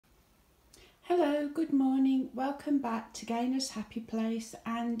Hello, good morning, welcome back to Gainer's Happy Place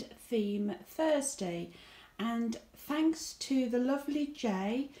and Theme Thursday, and thanks to the lovely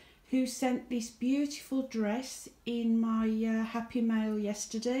Jay who sent this beautiful dress in my happy mail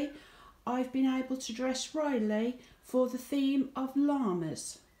yesterday. I've been able to dress Riley for the theme of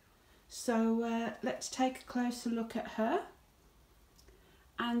llamas. So let's take a closer look at her.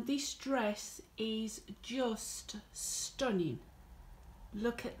 And this dress is just stunning.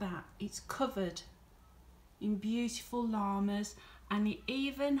 Look at that, it's covered in beautiful llamas and it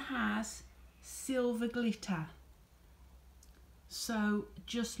even has silver glitter. So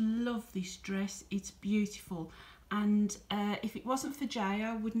just love this dress, it's beautiful. And if it wasn't for Jay,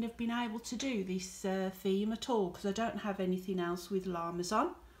 I wouldn't have been able to do this theme at all because I don't have anything else with llamas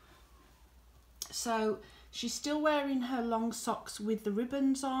on. So she's still wearing her long socks with the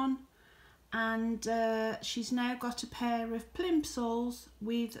ribbons on. And she's now got a pair of plimsolls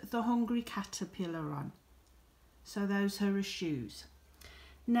with the hungry caterpillar on. So those are her shoes.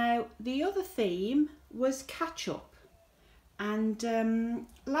 Now the other theme was catch up, and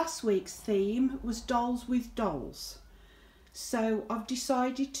last week's theme was dolls with dolls. So I've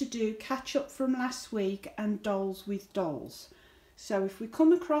decided to do catch up from last week and dolls with dolls. So if we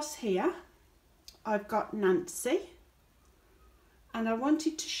come across here, I've got Nancy. And I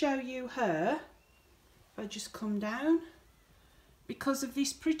wanted to show you her, if I just come down, because of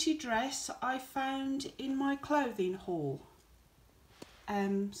this pretty dress I found in my clothing haul.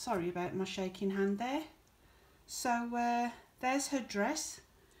 Sorry about my shaking hand there. So there's her dress.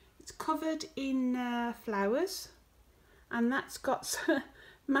 It's covered in flowers, and that's got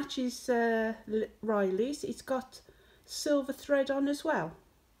matches Riley's. It's got silver thread on as well.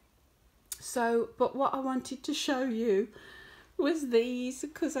 So, but what I wanted to show you was these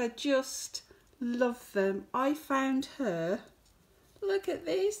because I just love them. I found her, look at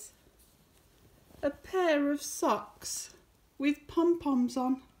this, a pair of socks with pom-poms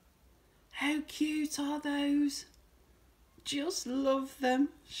on. How cute are those? Just love them.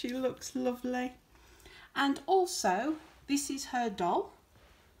 She looks lovely. And also this is her doll,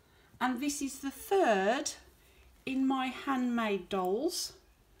 and this is the third in my handmade dolls,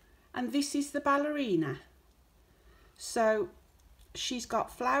 and this is the ballerina. So she's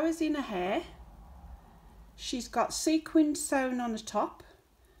got flowers in her hair, she's got sequins sewn on the top,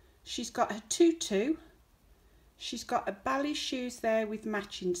 she's got her tutu, she's got a ballet shoes there with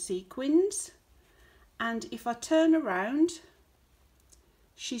matching sequins, and if I turn around,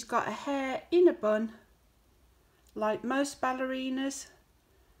 she's got her hair in a bun like most ballerinas,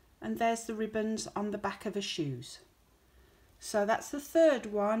 and there's the ribbons on the back of her shoes. So that's the third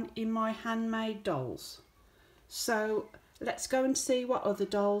one in my handmade dolls. So let's go and see what other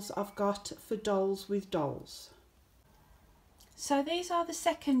dolls I've got for dolls with dolls. So these are the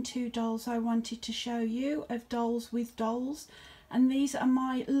second two dolls I wanted to show you of dolls with dolls, and these are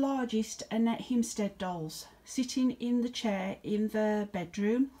my largest Annette Himstead dolls sitting in the chair in the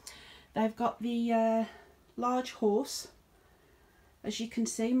bedroom. They've got the large horse, as you can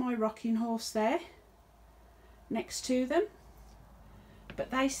see, my rocking horse there next to them,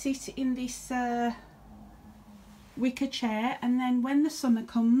 but they sit in this wicker chair, and then when the summer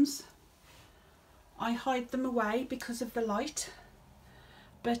comes I hide them away because of the light.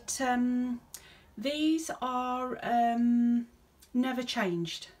 But these are never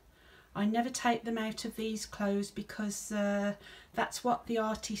changed. I never take them out of these clothes because that's what the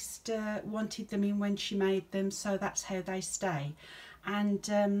artist wanted them in when she made them, so that's how they stay.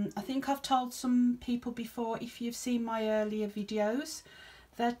 And I think I've told some people before, if you've seen my earlier videos,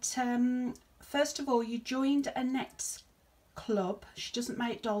 that first of all, you joined Annette's club. She doesn't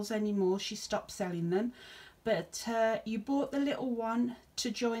make dolls anymore, she stopped selling them, but you bought the little one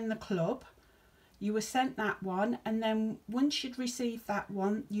to join the club. You were sent that one, and then once you'd received that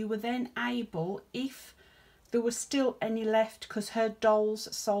one, you were then able, if there was still any left, because her dolls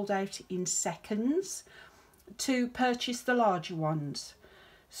sold out in seconds, to purchase the larger ones.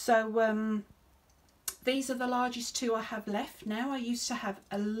 So these are the largest two I have left now. I used to have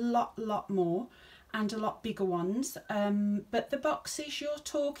a lot more and a lot bigger ones, but the boxes, you're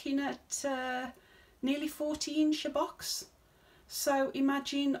talking at nearly 40-inch a box. So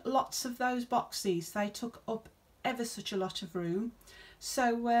imagine lots of those boxes. They took up ever such a lot of room.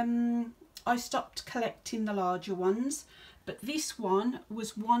 So I stopped collecting the larger ones, but this one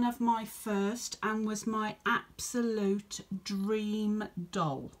was one of my first and was my absolute dream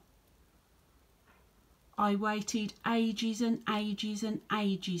doll. I waited ages and ages and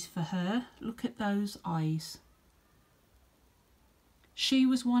ages for her. Look at those eyes. She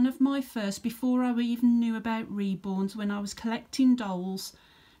was one of my first, before I even knew about Reborns. When I was collecting dolls,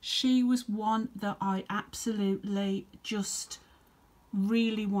 She was one that I absolutely just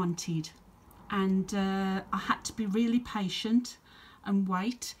really wanted, and I had to be really patient and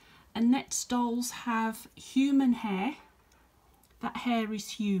wait. Annette's dolls have human hair. That hair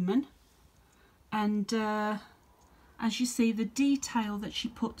is human, and as you see, the detail that she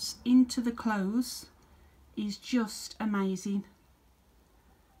puts into the clothes is just amazing.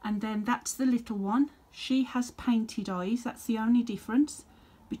 And then that's the little one. She has painted eyes. That's the only difference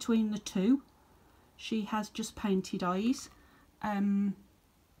between the two. She has just painted eyes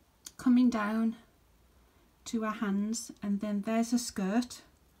coming down to her hands, and then there's a skirt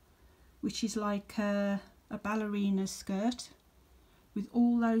which is like a ballerina skirt with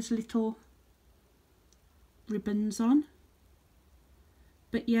all those little ribbons on.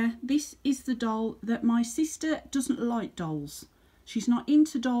 But yeah, this is the doll that my sister doesn't like dolls. She's not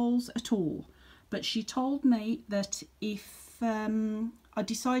into dolls at all, but she told me that if I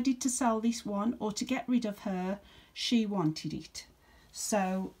decided to sell this one or to get rid of her, she wanted it.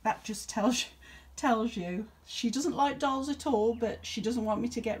 So that just tells you she doesn't like dolls at all, but she doesn't want me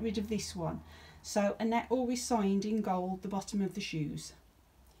to get rid of this one. So Annette always signed in gold the bottom of the shoes.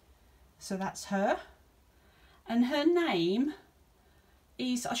 So that's her. And her name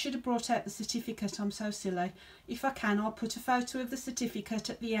is, I should have brought out the certificate, I'm so silly. If I can, I'll put a photo of the certificate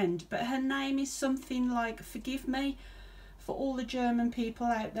at the end. But her name is something like, forgive me for all the German people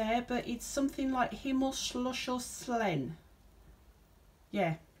out there, but it's something like Himmelsschlüssel.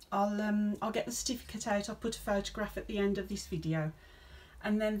 Yeah, I'll get the certificate out. I'll put a photograph at the end of this video.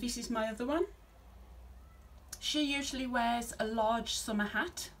 And then this is my other one. She usually wears a large summer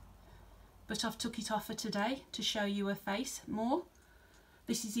hat, but I've took it off her today to show you her face more.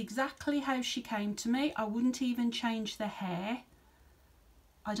 This is exactly how she came to me. I wouldn't even change the hair.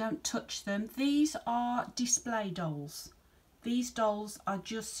 I don't touch them. These are display dolls. These dolls are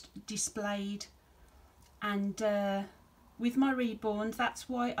just displayed, and with my Reborn, that's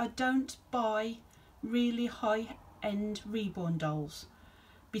why I don't buy really high-end Reborn dolls,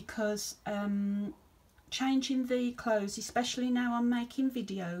 because changing the clothes, especially now I'm making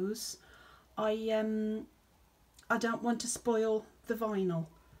videos, I don't want to spoil the vinyl,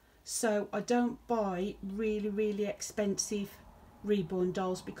 so I don't buy really expensive Reborn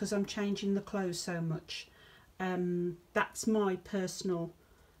dolls because I'm changing the clothes so much. That's my personal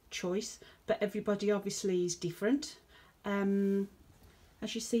choice, but everybody obviously is different.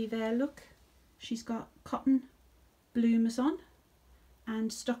 As you see there, look, she's got cotton bloomers on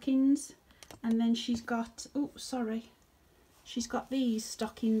and stockings, and then she's got, oh sorry, she's got these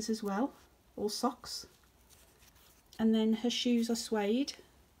stockings as well, all socks, and then her shoes are suede,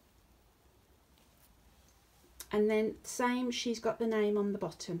 and then same, she's got the name on the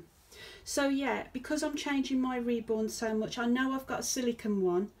bottom. So yeah, because I'm changing my Reborn so much, I know I've got a silicone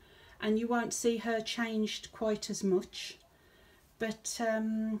one and you won't see her changed quite as much, but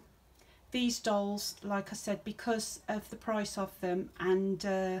these dolls, like I said, because of the price of them, and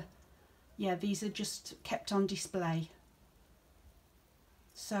yeah, these are just kept on display.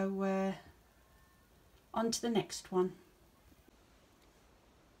 So on to the next one.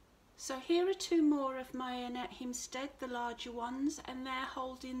 So here are two more of my Annette Himstead, the larger ones, and they're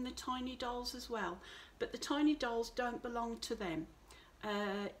holding the tiny dolls as well, but the tiny dolls don't belong to them.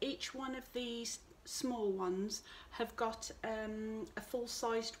 Each one of these small ones have got a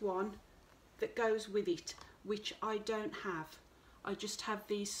full-sized one that goes with it, which I don't have. I just have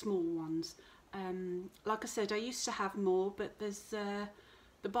these small ones. Like I said, I used to have more, but there's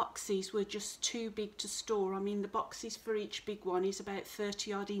the boxes were just too big to store. I mean, the boxes for each big one is about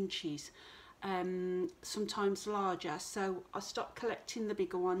 30 odd inches, sometimes larger, so I stopped collecting the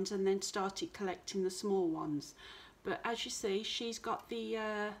bigger ones and then started collecting the small ones. But as you see, she's got the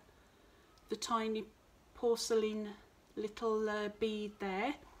tiny porcelain little bead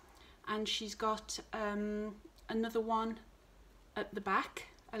there, and she's got another one at the back,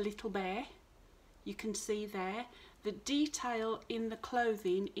 a little bear, you can see there. The detail in the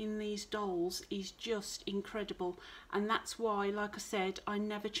clothing in these dolls is just incredible, and that's why, like I said, I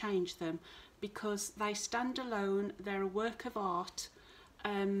never change them, because they stand alone, they're a work of art,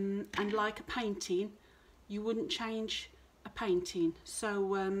 and like a painting, you wouldn't change a painting,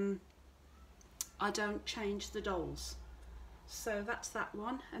 so I don't change the dolls. So that's that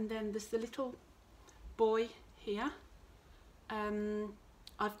one, and then there's the little boy here.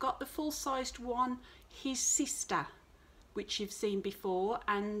 I've got the full-sized one, his sister, which you've seen before,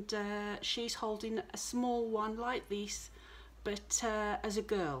 and she's holding a small one like this, but as a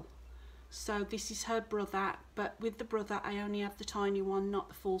girl. So this is her brother, but with the brother I only have the tiny one, not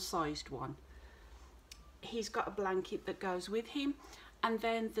the full-sized one. He's got a blanket that goes with him, And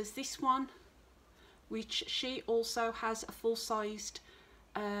then there's this one, which she also has a full-sized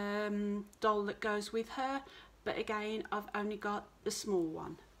doll that goes with her, but again I've only got the small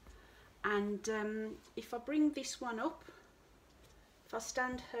one. And if I bring this one up, if I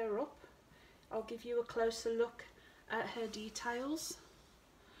stand her up, I'll give you a closer look at her details.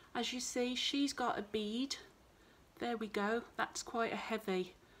 As you see, she's got a bead. There we go. That's quite a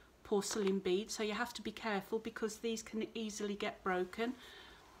heavy porcelain bead, so you have to be careful because these can easily get broken.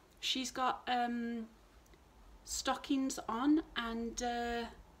 She's got stockings on and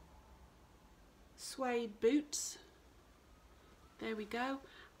suede boots. There we go.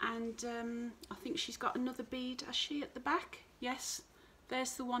 And I think she's got another bead, has she, at the back? Yes,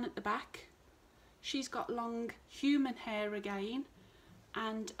 there's the one at the back. She's got long human hair again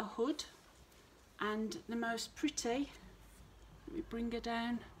and a hood, and the most pretty, let me bring her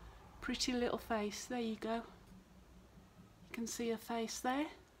down, pretty little face. There you go. You can see her face there.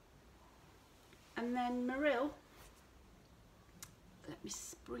 And then Marill, let me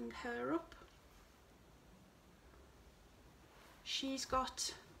bring her up. She's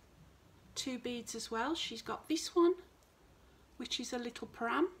got two beads as well. She's got this one, which is a little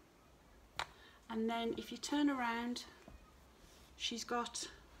pram, and then if you turn around, she's got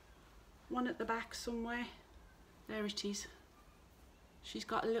one at the back somewhere. There it is. She's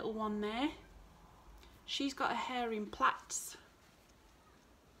got a little one there. She's got her hair in plaits.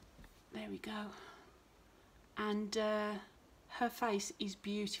 There we go. And her face is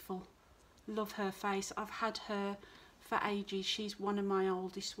beautiful. Love her face. I've had her for ages. She's one of my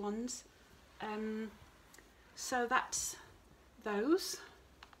oldest ones. So that's those.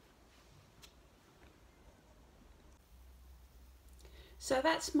 So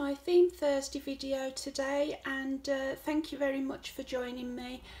that's my Theme Thursday video today, and thank you very much for joining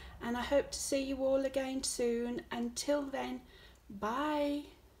me, and I hope to see you all again soon. Until then, bye.